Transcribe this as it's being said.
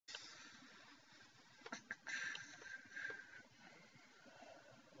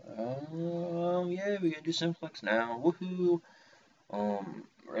we gotta do Simplex now, woohoo!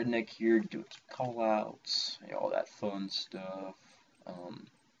 Redneck here, doing some callouts, all that fun stuff. Um,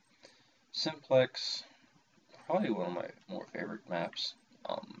 Simplex, probably one of my more favorite maps.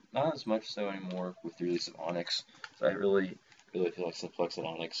 Not as much so anymore with the release of Onyx. So I really feel like Simplex and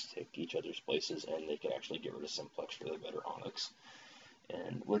Onyx take each other's places, and they could actually get rid of Simplex for the better Onyx.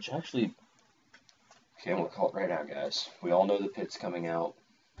 And which actually, okay, I'm gonna call it right now, guys. We all know the pit's coming out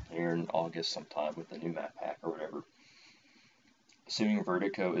here in August sometime with the new map pack or whatever. Assuming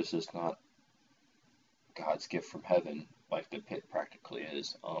Vertigo is just not God's gift from heaven, like the pit practically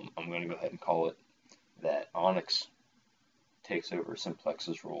is, I'm going to go ahead and call it that Onyx takes over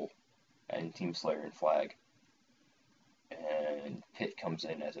Simplex's role in Team Slayer and Flag, and Pit comes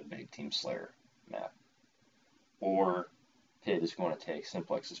in as a big Team Slayer map. Or Pit is going to take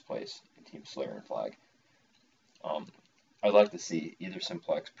Simplex's place in Team Slayer and Flag. I'd like to see either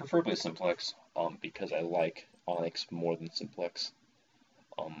Simplex, preferably Simplex, because I like Onyx more than Simplex.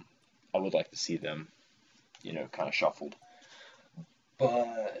 I would like to see them, kind of shuffled.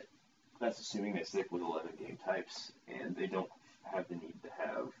 But that's assuming they stick with 11 game types, and they don't have the need to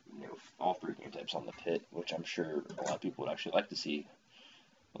have, all 3 game types on the pit, which I'm sure a lot of people would actually like to see.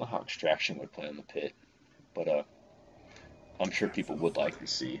 I don't know how Extraction would play on the pit, but I'm sure people would like to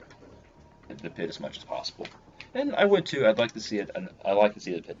see the pit as much as possible. And I would too. I'd like to see it. I like to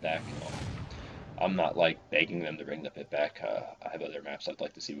see the pit back. I'm not like begging them to bring the pit back. I have other maps I'd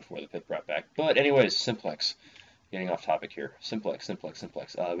like to see before the pit brought back. But anyways, Simplex. Getting off topic here. Simplex.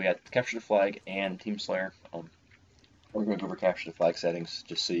 We got Capture the Flag and Team Slayer. We're going to go over Capture the Flag settings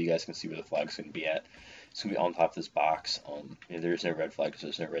just so you guys can see where the flag's going to be at. It's going to be on top of this box. There's no red flag because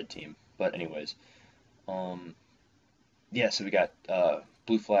there's no red team. But anyways, yeah. So we got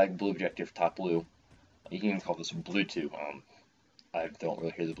blue flag, blue objective, top blue. You can even call this blue 2. I don't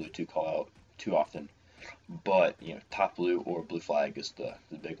really hear the blue 2 call out too often, but top blue or blue flag is the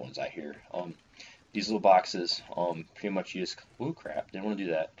big ones I hear. These little boxes, pretty much you just, oh crap, didn't want to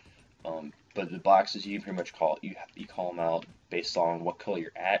do that. But the boxes you can pretty much call them out based on what color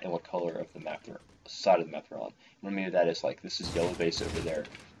you're at and what color of the map side of the map they're on. What I mean by that is like this is yellow base over there,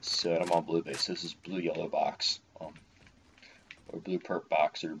 so I'm on blue base. So this is blue yellow box, or blue perp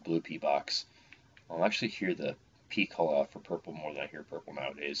box or blue P box. I actually hear the P call out for purple more than I hear purple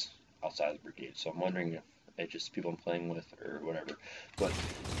nowadays outside of the brigade. So I'm wondering if it's just people I'm playing with or whatever. But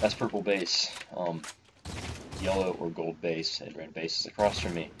that's purple base, yellow or gold base, and red base is across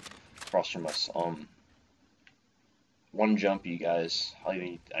from me, across from us. One jump, you guys.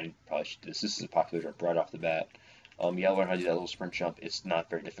 I probably should do this. This is a popular jump right off the bat. You gotta learn how to do that little sprint jump. It's not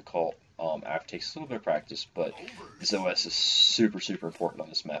very difficult. It takes a little bit of practice, but this OS is super important on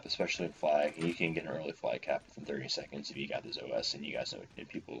this map, especially in flag. And you can get an early flag cap within 30 seconds if you got this OS and you guys know if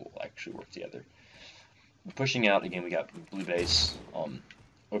people will actually work together. Pushing out again, we got blue base.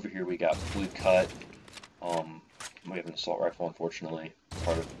 Over here we got blue cut. We have an assault rifle, unfortunately,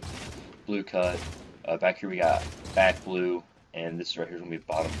 part of blue cut. Back here we got back blue, and this right here is gonna be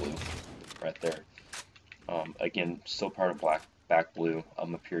bottom blue, right there. Again, still part of back blue.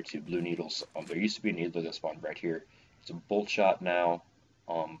 I'm up here to blue needles. There used to be a needler that spawned right here. It's a bolt shot now,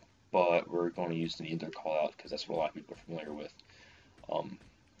 but we're going to use the needler call out because that's what a lot of people are familiar with. Kind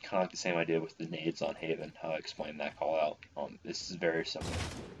of like the same idea with the nades on Haven, how I explained that call out. This is very similar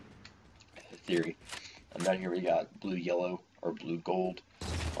theory. And down here we got blue yellow or blue gold,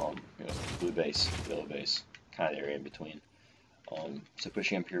 blue base, yellow base, kind of area in between. So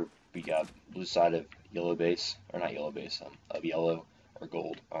pushing up here, we got blue side of yellow base, or not yellow base, of yellow or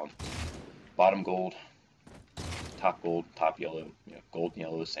gold. Bottom gold, top yellow, gold and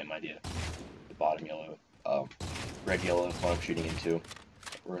yellow, same idea. The bottom yellow, red yellow, what I'm shooting into.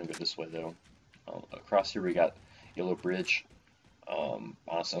 We're gonna go this way though. Across here we got yellow bridge. Honestly,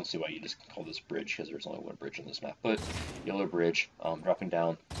 I don't see why you just call this bridge because there's only one bridge on this map, but yellow bridge, dropping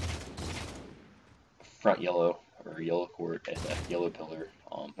down, front yellow, or yellow court, and a yellow pillar.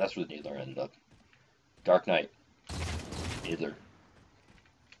 That's where the needler ended up. Dark Knight, needler.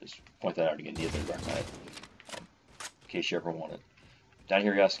 Just point that out again, needler, Dark Knight. In case you ever want it. Down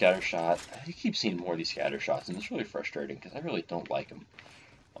here we got a scatter shot. I keep seeing more of these scatter shots, and it's really frustrating because I really don't like them.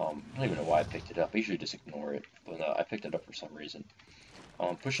 I don't even know why I picked it up. I usually just ignore it, but I picked it up for some reason.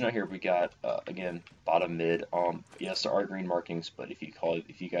 Pushing out here, we got again bottom mid. Yes, there are green markings, but if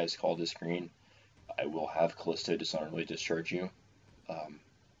you guys call this green, I will have Callisto dishonorably discharge you.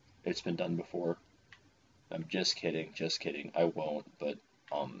 It's been done before. I'm just kidding. I won't, but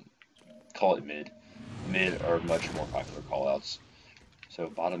call it mid. Mid are much more popular callouts. So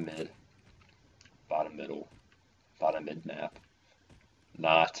bottom mid, bottom middle, bottom mid map,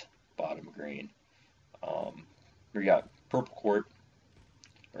 not bottom green. We got purple court,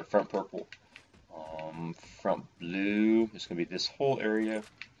 or front purple. Front blue is going to be this whole area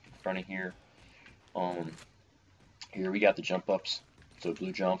in front of here. Here we got the jump ups, so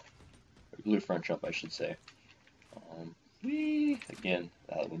blue jump, or blue front jump, I should say. Again,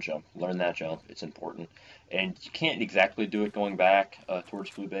 that little jump. Learn that jump. It's important, and you can't exactly do it going back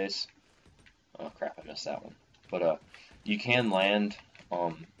towards blue base. Oh crap, I missed that one. But you can land.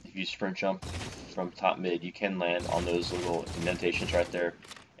 If you sprint jump from top mid, you can land on those little indentations right there.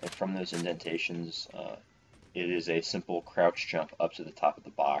 And from those indentations, it is a simple crouch jump up to the top of the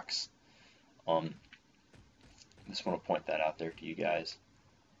box. Just want to point that out there to you guys.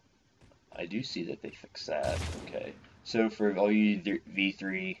 I do see that they fixed that. Okay. So for all you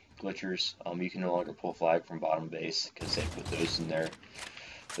V3 glitchers, you can no longer pull flag from bottom base because they put those in there.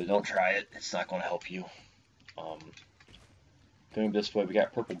 So don't try it. It's not going to help you. Going this way, we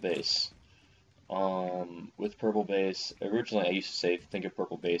got purple base. With purple base, originally I used to say think of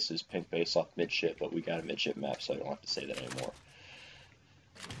purple base as pink base off midship, but we got a midship map, so I don't have to say that anymore.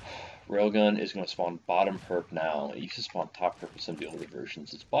 Railgun is going to spawn bottom perp now. It used to spawn top perp in some of the older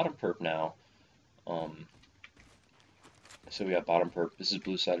versions. It's bottom perp now. So we got bottom perp. This is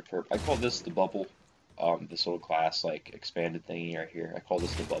blue-sided perp. I call this the bubble. This little glass like expanded thingy right here. I call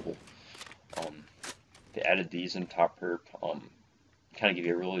this the bubble. They added these in top perp. Kind of give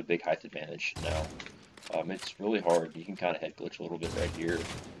you a really big height advantage now. It's really hard. You can kind of head glitch a little bit right here.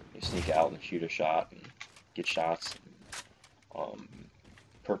 You sneak out and shoot a shot and get shots.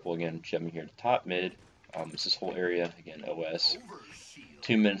 Purple again, jumping here to top mid. It's this whole area again. OS.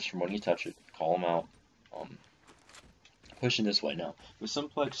 2 minutes from when you touch it. Call them out. Pushing this way now. With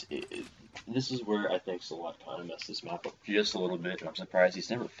Simplex, this is where I think Select kind of messed this map up just a little bit, and I'm surprised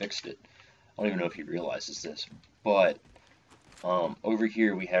he's never fixed it. I don't even know if he realizes this, but over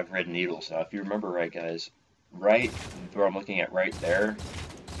here we have red needles. Now, if you remember right, guys, right where I'm looking at right there,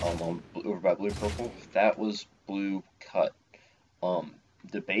 over by blue purple, that was blue cut.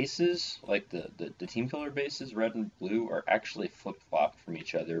 The bases, like the team color bases, red and blue, are actually flip-flop from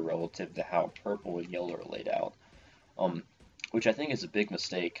each other relative to how purple and yellow are laid out. Which I think is a big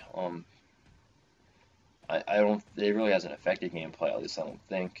mistake. It really hasn't affected gameplay, at least I don't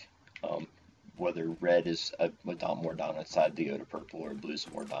think. Whether red is a more dominant side to go to purple, or blue is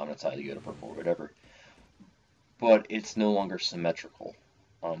a more dominant side to go to purple, or whatever. But it's no longer symmetrical.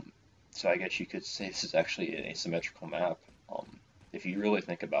 So I guess you could say this is actually an asymmetrical map. If you really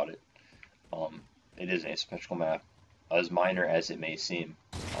think about it, it is an asymmetrical map, as minor as it may seem.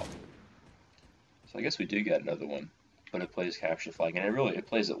 So I guess we do get another one, but it plays capture flag, and it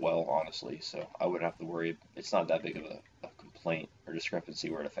plays it well, honestly. So I wouldn't have to worry. It's not that big of a complaint or discrepancy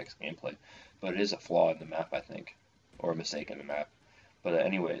where it affects gameplay, but it is a flaw in the map, I think, or a mistake in the map. But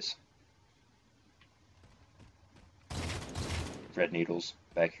anyways, red needles.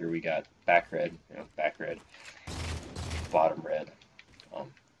 Back here we got back red, back red, bottom red.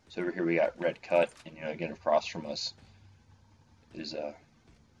 So over here we got red cut, and again across from us is oh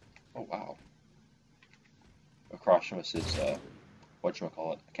wow. Across from us is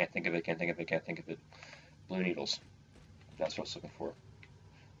whatchamacallit. Can't think of it. Blue needles. That's what I was looking for.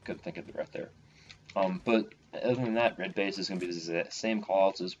 Couldn't think of it right there. But other than that, red base is going to be the same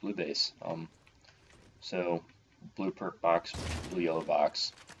callouts as blue base. So blue perk box, blue yellow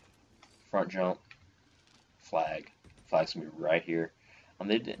box, front jump, flag. Flag's going to be right here.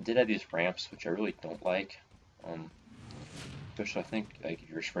 They did have these ramps, which I really don't like. Especially I think like if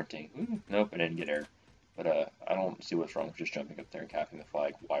you're sprinting. Nope, I didn't get air. But I don't see what's wrong with just jumping up there and capping the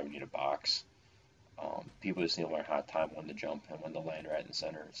flag. Why we need a box? People just need to learn how to time when to jump and when to land right in the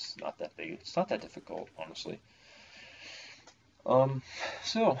center. It's not that big. It's not that difficult, honestly.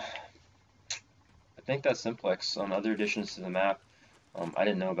 So I think that's Simplex. Other additions to the map. I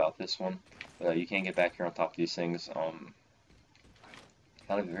didn't know about this one, but you can get back here on top of these things.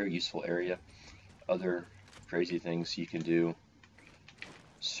 Kind of a very useful area. Other crazy things you can do.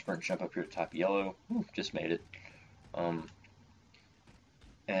 Sprint jump up here to top yellow. Ooh, just made it.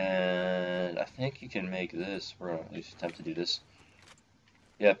 And I think you can make this. We're going to at least attempt to do this.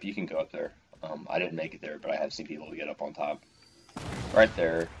 Yep, you can go up there. I didn't make it there, but I have seen people get up on top. Right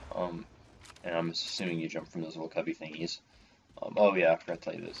there. And I'm assuming you jump from those little cubby thingies. Oh yeah, I forgot to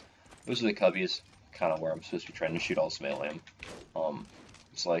tell you this. Those are the cubbies. Kind of where I'm supposed to be trying to shoot all this melee am.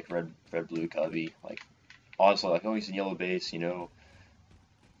 It's like red, blue cubby. Like, honestly, like, oh, he's in yellow base,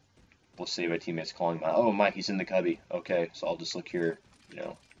 We'll see my teammates calling him out. Oh, Mike, he's in the cubby. Okay, so I'll just look here.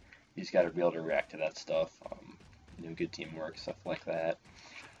 He's got to be able to react to that stuff. Good teamwork, stuff like that.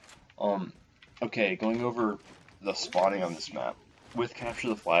 Okay, going over the spawning on this map with capture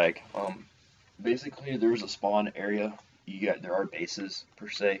the flag. basically there's a spawn area. There are bases per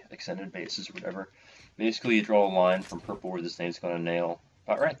se, extended bases or whatever. Basically, you draw a line from purple where this thing's going to nail,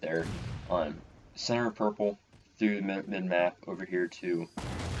 about right there, on center of purple through the mid map over here to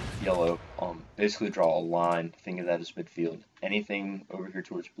yellow. Basically draw a line. Think of that as midfield. Anything over here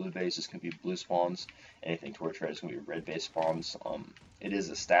towards blue base is going to be blue spawns. Anything towards red is going to be red base spawns. It is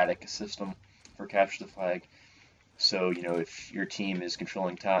a static system for capture the flag. So, you know, if your team is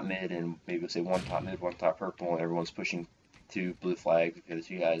controlling top mid and maybe say one top mid, one top purple, and everyone's pushing to blue flag because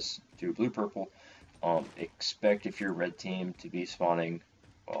you guys do blue purple, expect if you're red team to be spawning,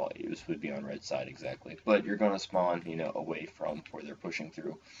 well, this would be on red side exactly, but you're going to spawn, you know, away from where they're pushing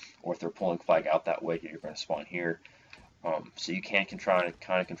through, or if they're pulling flag out that way, you're going to spawn here. So you can try to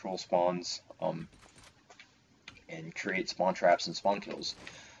kind of control spawns and create spawn traps and spawn kills.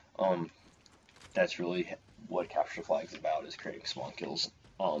 That's really what capture the flag is about, is creating spawn kills,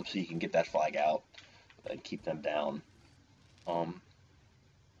 so you can get that flag out and keep them down.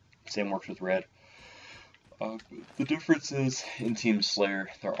 Same works with red. The difference is in Team Slayer,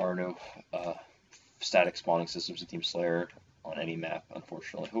 there are no static spawning systems in Team Slayer on any map,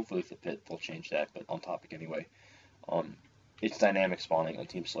 unfortunately. Hopefully with the pit they'll change that, but on topic anyway. It's dynamic spawning on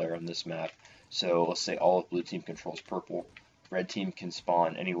Team Slayer on this map. So let's say all of blue team controls purple. Red team can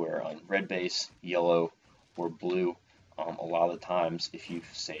spawn anywhere on red base, yellow, or blue. A lot of the times, if you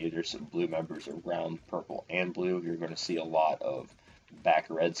say there's some blue members around purple and blue, you're going to see a lot of back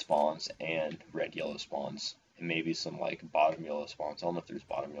red spawns and red yellow spawns, and maybe some like bottom yellow spawns. I don't know if there's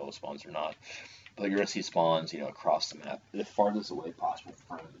bottom yellow spawns or not, but you're going to see spawns, you know, across the map, the farthest away possible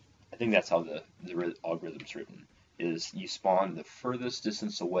from. I think that's how the algorithm's written, is you spawn the furthest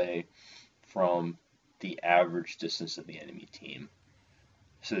distance away from the average distance of the enemy team.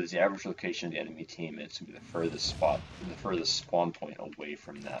 So there's the average location of the enemy team, and it's going to be the furthest spot, the furthest spawn point away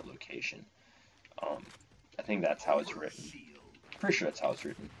from that location. I think that's how it's written. Pretty sure that's how it's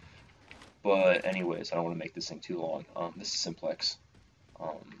written. But anyways, I don't want to make this thing too long. This is Simplex.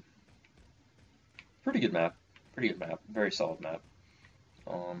 Pretty good map. Very solid map.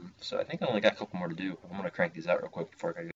 So I think I only got a couple more to do. I'm going to crank these out real quick before I